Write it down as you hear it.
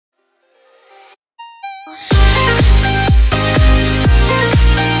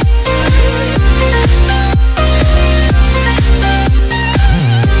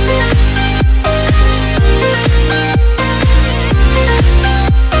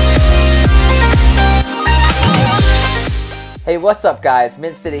Hey, what's up guys?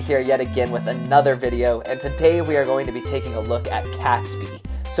 MintCity here yet again with another video, and today we are going to be taking a look at Catsby.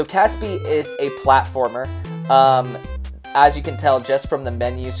 So Catsby is a platformer. As you can tell just from the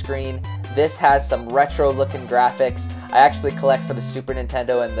menu screen, this has some retro looking graphics. I actually collect for the Super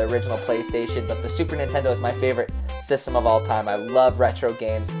Nintendo and the original PlayStation, but the Super Nintendo is my favorite system of all time. I love retro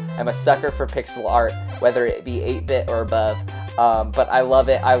games. I'm a sucker for pixel art, whether it be 8-bit or above. But I love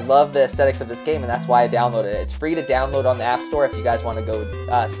it. I love the aesthetics of this game, and that's why I downloaded it. It's free to download on the App Store if you guys want to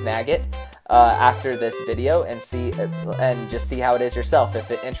go snag it after this video and just see how it is yourself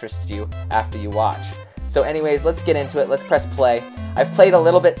if it interests you after you watch. So anyways, let's get into it. Let's press play. I've played a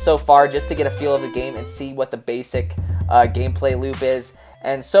little bit so far just to get a feel of the game and see what the basic gameplay loop is.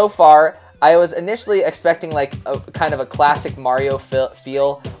 And so far, I was initially expecting like a kind of a classic Mario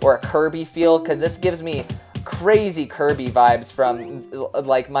feel or a Kirby feel, because this gives me crazy Kirby vibes from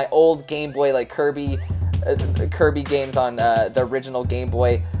like my old Game Boy, like Kirby games on the original Game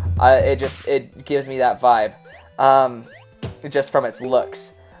Boy. It gives me that vibe just from its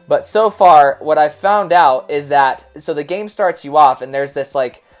looks. But so far, what I've found out is that, so the game starts you off and there's this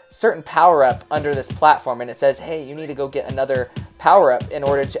like certain power-up under this platform, and it says, hey, you need to go get another power-up in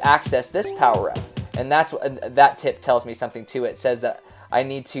order to access this power-up. And that's what that tip tells me something too. It says that I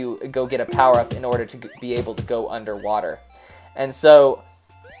need to go get a power-up in order to be able to go underwater. And so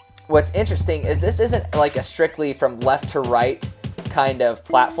what's interesting is this isn't like a strictly from left to right kind of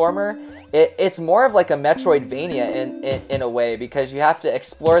platformer. It's more of like a Metroidvania in a way, because you have to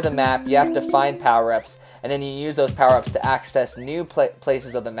explore the map, you have to find power-ups, and then you use those power-ups to access new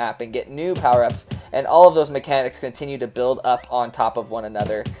places of the map and get new power-ups, and all of those mechanics continue to build up on top of one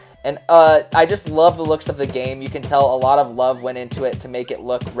another. And I just love the looks of the game. You can tell a lot of love went into it to make it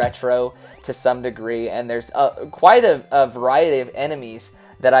look retro to some degree, and there's quite a variety of enemies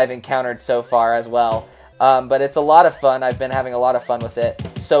that I've encountered so far as well. But it's a lot of fun. I've been having a lot of fun with it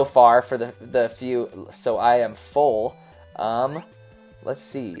so far for the few. So I am full. Let's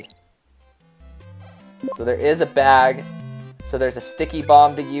see. So there is a bag. So there's a sticky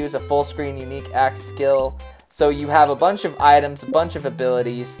bomb to use, a full screen unique act skill. So you have a bunch of items, a bunch of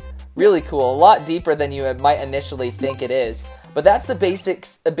abilities. Really cool. A lot deeper than you might initially think it is. But that's the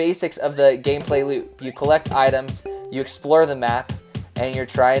basics of the gameplay loop. You collect items, you explore the map, and you're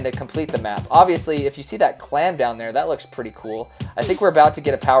trying to complete the map. Obviously, if you see that clam down there, that looks pretty cool. I think we're about to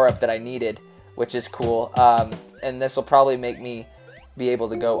get a power-up that I needed, which is cool. And this will probably make me be able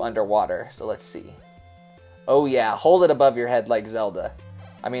to go underwater. So let's see. Oh yeah, hold it above your head like Zelda.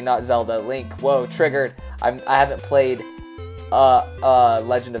 I mean, not Zelda, Link. Whoa, triggered. I haven't played a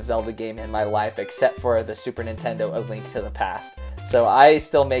Legend of Zelda game in my life except for the Super Nintendo, A Link to the Past. So I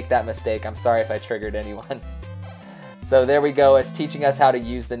still make that mistake. I'm sorry if I triggered anyone. So there we go. It's teaching us how to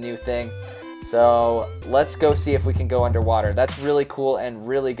use the new thing. So let's go see if we can go underwater. That's really cool and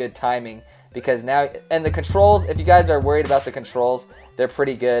really good timing, because now, and the controls, if you guys are worried about the controls, they're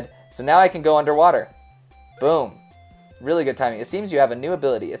pretty good. So now I can go underwater. Boom. Really good timing. It seems you have a new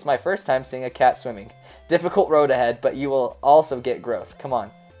ability. It's my first time seeing a cat swimming. Difficult road ahead, but you will also get growth. Come on.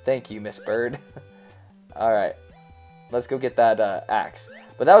 Thank you, Miss Bird. Alright. Let's go get that axe.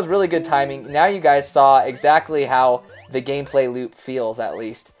 But that was really good timing. Now you guys saw exactly how the gameplay loop feels, at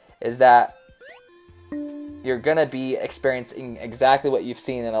least. Is that you're going to be experiencing exactly what you've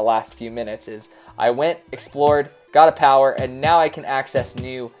seen in the last few minutes. Is I went, explored, got a power, and now I can access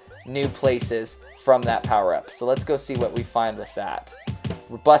new places from that power-up. So let's go see what we find with that.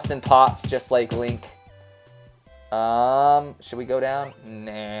 We're busting pots just like Link. Should we go down?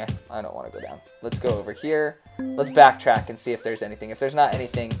 Nah, I don't want to go down. Let's go over here. Let's backtrack and see if there's anything. If there's not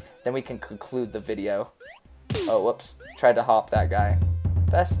anything, then we can conclude the video. Oh, whoops. Tried to hop that guy.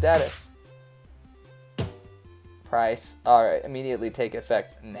 Best status. Price. Alright, immediately take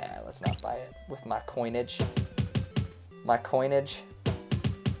effect. Nah, let's not buy it with my coinage. My coinage.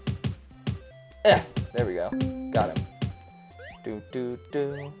 There we go. Got him.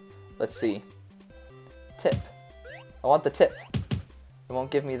 Let's see. Tip. I want the tip. It won't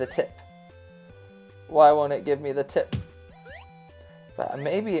give me the tip. Why won't it give me the tip? But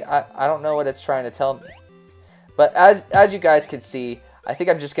maybe, I don't know what it's trying to tell me. But as you guys can see, I think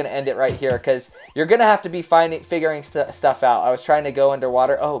I'm just going to end it right here, because you're going to have to be figuring stuff out. I was trying to go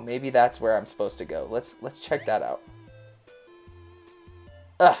underwater. Oh, maybe that's where I'm supposed to go. Let's check that out.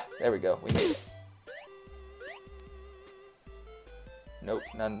 There we go. We made it. Nope,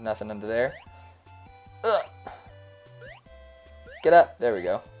 nothing under there. Get up. There we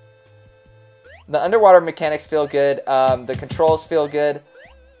go. The underwater mechanics feel good. The controls feel good.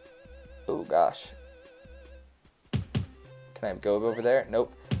 Oh, gosh. Can I go over there?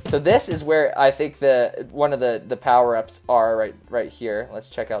 Nope. So this is where I think one of the power-ups are right here. Let's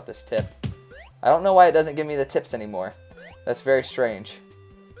check out this tip. I don't know why it doesn't give me the tips anymore. That's very strange.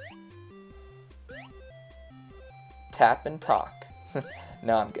 Tap and talk.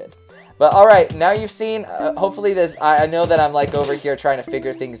 No, I'm good. But alright, now you've seen, hopefully this, I know that I'm like over here trying to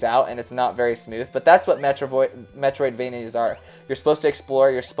figure things out and it's not very smooth, but that's what Metroidvanias are. You're supposed to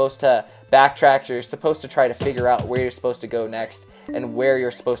explore, you're supposed to backtrack, you're supposed to try to figure out where you're supposed to go next and where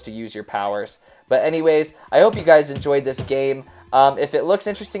you're supposed to use your powers. But anyways, I hope you guys enjoyed this game. If it looks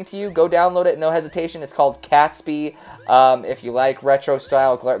interesting to you, go download it, no hesitation. It's called Catsby. If you like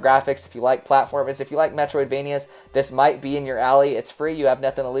retro-style graphics, if you like platformers, if you like Metroidvanias, this might be in your alley. It's free. You have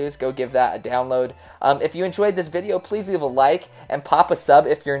nothing to lose. Go give that a download. If you enjoyed this video, please leave a like and pop a sub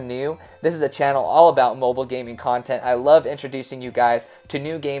if you're new. This is a channel all about mobile gaming content. I love introducing you guys to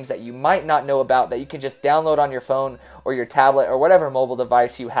new games that you might not know about that you can just download on your phone or your tablet or whatever mobile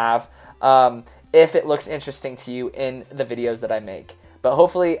device you have. If it looks interesting to you in the videos that I make. But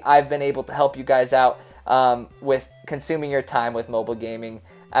hopefully I've been able to help you guys out with consuming your time with mobile gaming,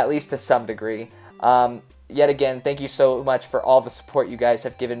 at least to some degree. Yet again, thank you so much for all the support you guys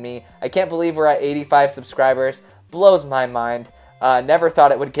have given me. I can't believe we're at 85 subscribers. Blows my mind. Never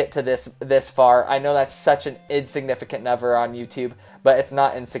thought it would get to this far. I know that's such an insignificant number on YouTube, but it's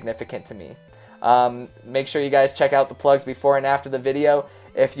not insignificant to me. Make sure you guys check out the plugs before and after the video.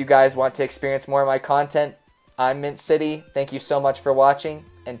 If you guys want to experience more of my content, I'm MintCity. Thank you so much for watching,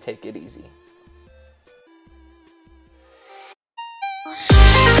 and take it easy.